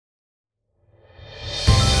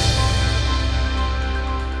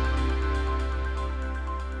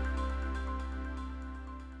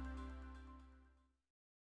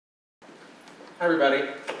Hi everybody.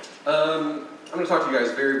 I'm going to talk to you guys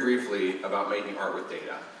very briefly about making art with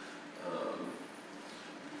data.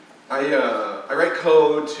 I write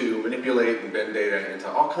code to manipulate and bend data into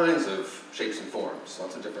all kinds of shapes and forms,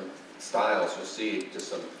 lots of different styles. You'll see just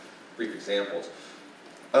some brief examples.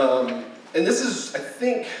 And this is, I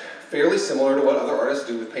think, fairly similar to what other artists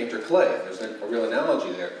do with paint or clay. There's a real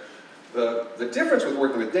analogy there. The difference with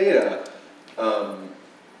working with data,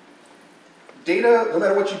 data, no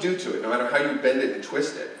matter what you do to it, no matter how you bend it and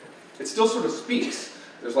twist it, it still sort of speaks.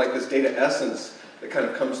 There's like this data essence that kind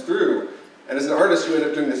of comes through. And as an artist, you end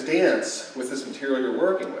up doing this dance with this material you're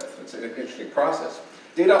working with. It's an interesting process.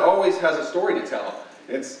 Data always has a story to tell.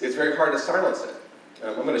 It's very hard to silence it.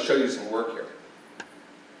 I'm going to show you some work here.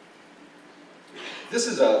 This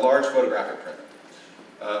is a large photographic print.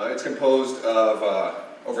 It's composed of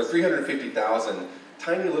over 350,000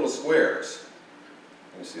 tiny little squares.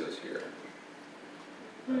 Let me see those here.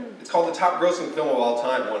 It's called the top grossing film of all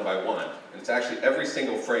time, one by one. And it's actually every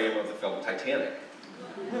single frame of the film Titanic.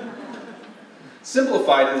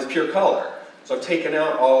 Simplified in this pure color. So I've taken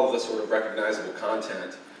out all of the sort of recognizable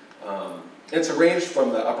content. And it's arranged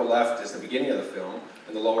from the upper left is the beginning of the film,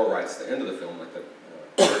 and the lower right is the end of the film, like the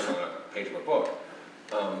on a page of a book.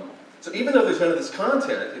 So even though there's none of this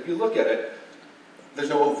content, if you look at it, there's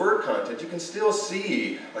no overt content, you can still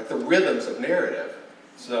see like the rhythms of narrative.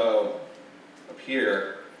 So up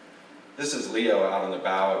here, this is Leo out on the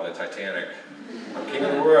bow of the Titanic. I'm king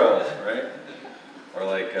of the world, right? Or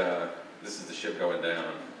like, this is the ship going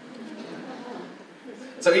down.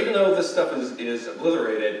 So even though this stuff is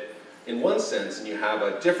obliterated in one sense, and you have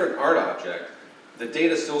a different art object, the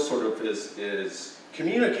data still sort of is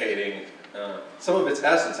communicating some of its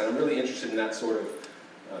essence, and I'm really interested in that sort of,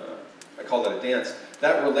 I call that a dance,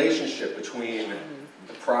 that relationship between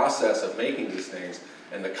the process of making these things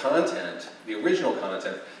and the content, the original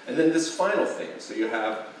content, and then this final thing. So you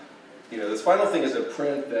have, this final thing is a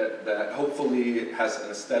print that hopefully has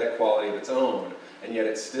an aesthetic quality of its own, and yet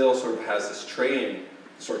it still sort of has this trail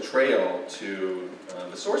to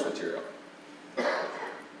the source material.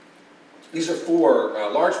 These are four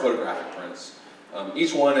large photographic prints.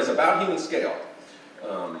 Each one is about human scale.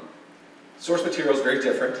 Source material is very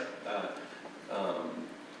different.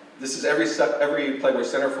 This is every Playboy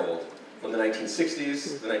centerfold from the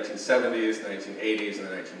 1960s, the 1970s, the 1980s, and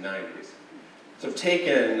the 1990s. So I've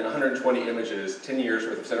taken 120 images, 10 years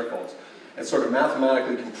worth of centerfolds, and sort of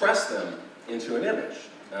mathematically compressed them into an image.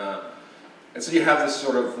 And so you have this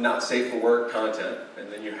sort of not safe for work content,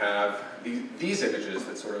 and then you have these images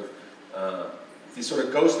that sort of, these sort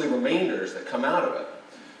of ghostly remainders that come out of it.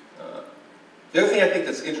 The other thing I think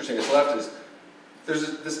that's interesting that's left is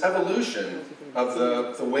there's this evolution of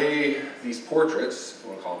the way these portraits, if you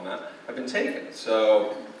want to call them that, have been taken.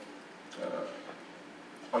 So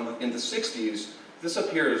in the 60s, this up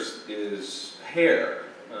here is hair.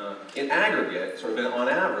 In aggregate, sort of on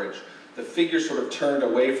average, the figure sort of turned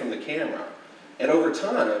away from the camera. And over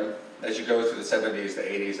time, as you go through the 70s, the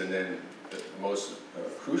 80s, and then most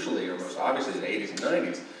crucially, or most obviously, the 80s and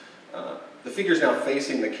 90s, the figure's now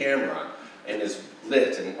facing the camera and is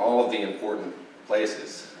lit in all of the important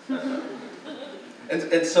places.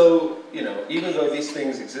 And so, even though these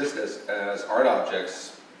things exist as art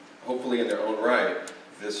objects, hopefully in their own right,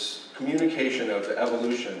 this communication of the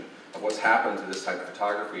evolution of what's happened to this type of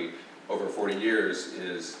photography over 40 years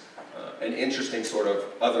is an interesting sort of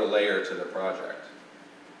other layer to the project.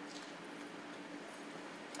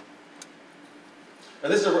 Now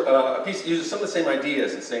this is a piece that uses some of the same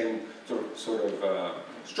ideas and same sort of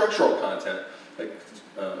structural content. Like,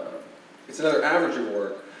 it's another averaging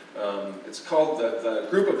work. It's called, the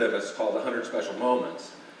group of them is called 100 Special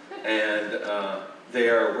Moments. And they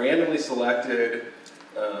are randomly selected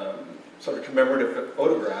sort of commemorative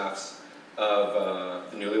photographs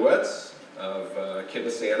of the newlyweds, of Kid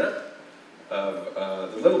with Santa,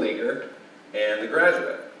 of the Little Leaguer, and the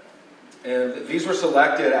graduate. And these were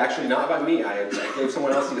selected actually not by me. I gave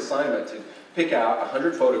someone else the assignment to pick out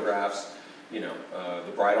 100 photographs,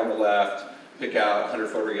 the bride on the left, pick out 100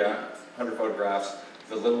 photographs,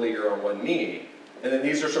 the Little Leaguer on one knee. And then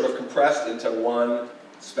these are sort of compressed into one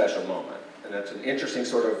special moment. And that's an interesting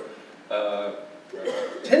sort of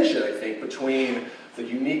tension, I think, between the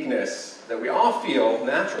uniqueness that we all feel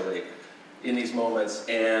naturally in these moments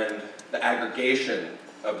and the aggregation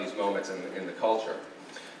of these moments in the culture.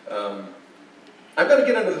 I'm going to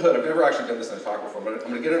get under the hood. I've never actually done this in a talk before, but I'm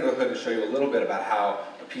going to get under the hood and show you a little bit about how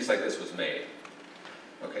a piece like this was made.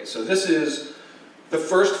 Okay, so this is the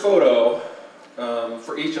first photo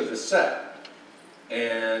for each of this set.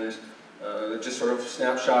 And they're just sort of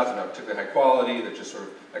snapshots, they're not particularly high quality, they're just sort of,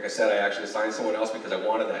 like I said, I actually assigned someone else because I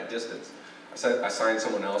wanted that distance. assign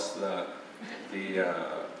someone else the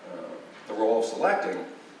role of selecting.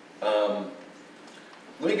 Let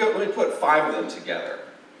me put 5 of them together.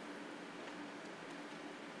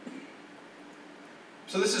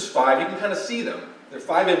 So this is 5. You can kind of see them. They're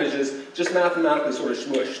 5 images, just mathematically sort of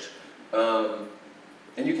smooshed.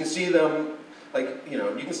 And you can see them, like, you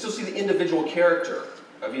can still see the individual character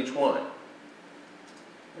of each one.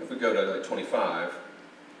 If we go to like 25.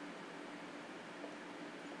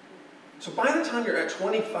 So by the time you're at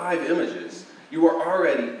 25 images, you are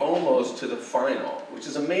already almost to the final, which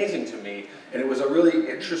is amazing to me. And it was a really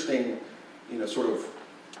interesting, sort of,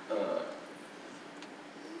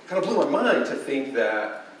 kind of blew my mind to think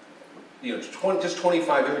that, just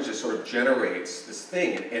 25 images sort of generates this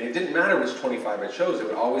thing. And it didn't matter which 25 I chose, it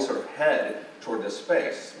would always sort of head toward this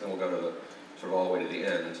space. And we'll go to the, sort of all the way to the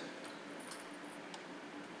end.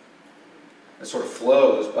 It sort of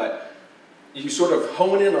flows, but you sort of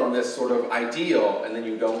hone in on this sort of ideal, and then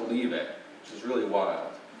you don't leave it, which is really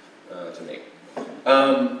wild to me.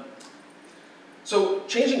 So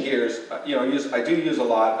changing gears, I do use a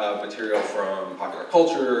lot of material from popular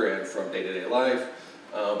culture and from day-to-day life,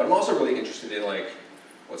 but I'm also really interested in like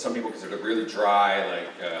what some people consider really dry, like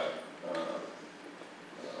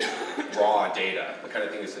raw data, the kind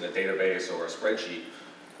of thing that's in a database or a spreadsheet.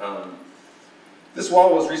 This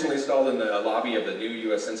wall was recently installed in the lobby of the new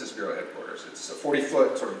U.S. Census Bureau headquarters. It's a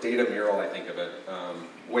 40-foot sort of data mural, I think of it.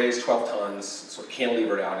 Weighs 12 tons, sort of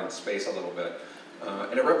cantilevered out in space a little bit.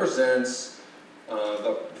 And it represents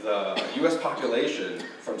the U.S. population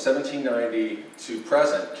from 1790 to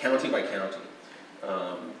present, county by county.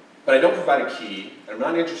 But I don't provide a key. I'm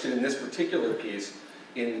not interested in this particular piece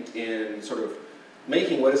in sort of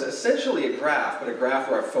making what is essentially a graph, but a graph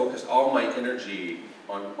where I focused all my energy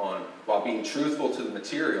on while being truthful to the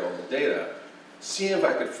material and the data, seeing if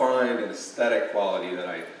I could find an aesthetic quality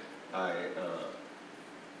that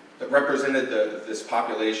that represented this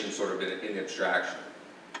population sort of in abstraction.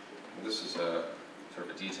 This is a sort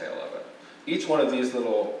of a detail of it. Each one of these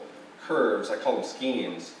little curves, I call them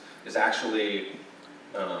schemes, is actually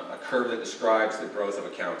a curve that describes the growth of a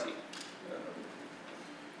county.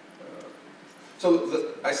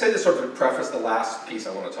 I say this sort of to preface the last piece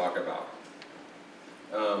I want to talk about.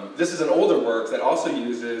 This is an older work that also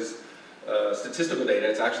uses statistical data.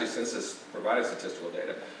 It's actually census-provided statistical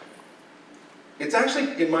data. It's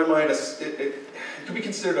actually, in my mind, it could be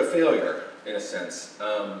considered a failure, in a sense.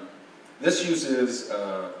 This uses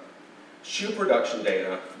shoe production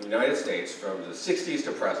data from the United States from the 60s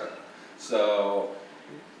to present. So,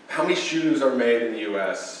 how many shoes are made in the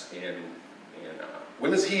U.S. in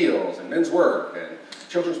women's heels and men's work and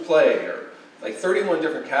children's play, or like 31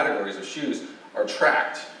 different categories of shoes are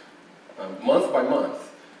tracked month by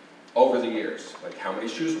month over the years. Like how many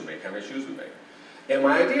shoes we make, how many shoes we make. And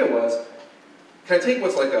my idea was, can I take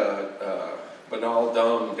what's like a banal,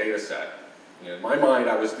 dumb data set? In my mind,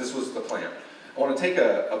 this was the plan. I want to take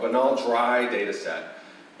a banal, dry data set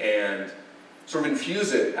and sort of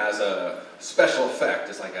infuse it as a special effect,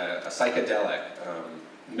 as like a psychedelic.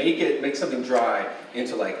 Make something dry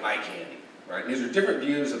into like eye candy, right? And these are different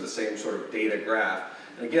views of the same sort of data graph.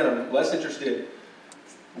 And again, I'm less interested,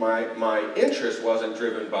 my interest wasn't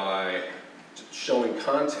driven by showing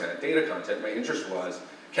content, data content. My interest was,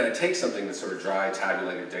 can I take something that's sort of dry,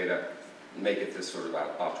 tabulated data, and make it this sort of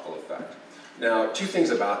optical effect? Now, 2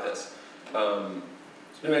 things about this.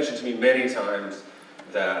 It's been mentioned to me many times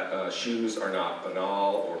that shoes are not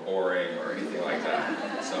banal or boring or anything like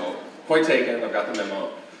that. So, point taken, I've got the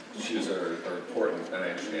memo. Shoes are important, and I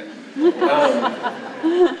understand.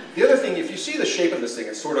 The other thing, if you see the shape of this thing,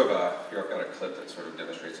 it's sort of here I've got a clip that sort of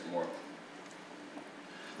demonstrates it more.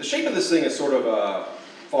 The shape of this thing is sort of a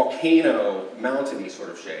volcano, mountainy sort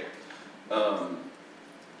of shape.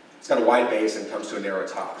 It's got a wide base and comes to a narrow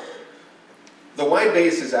top. The wide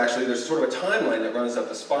base is actually, there's sort of a timeline that runs up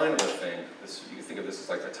the spine of the thing. You can think of this as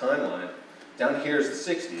like the timeline. Down here is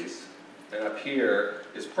the 60s, and up here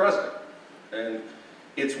is present. And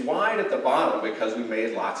it's wide at the bottom because we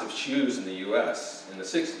made lots of shoes in the US in the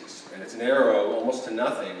 60s. And it's narrow, almost to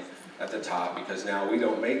nothing, at the top because now we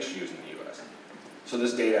don't make shoes in the US. So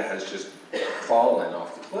this data has just fallen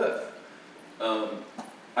off the cliff.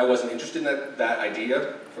 I wasn't interested in that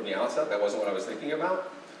idea from the outset. That wasn't what I was thinking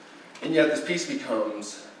about. And yet this piece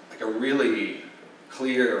becomes like a really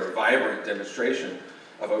clear, vibrant demonstration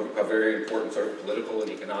of a very important sort of political and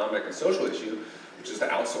economic and social issue, which is the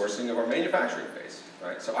outsourcing of our manufacturing base.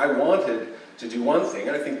 Right? So I wanted to do one thing,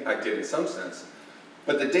 and I think I did in some sense,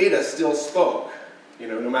 but the data still spoke.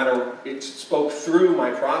 No matter, it spoke through my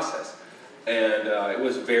process, and it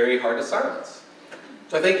was very hard to silence.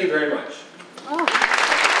 So I thank you very much.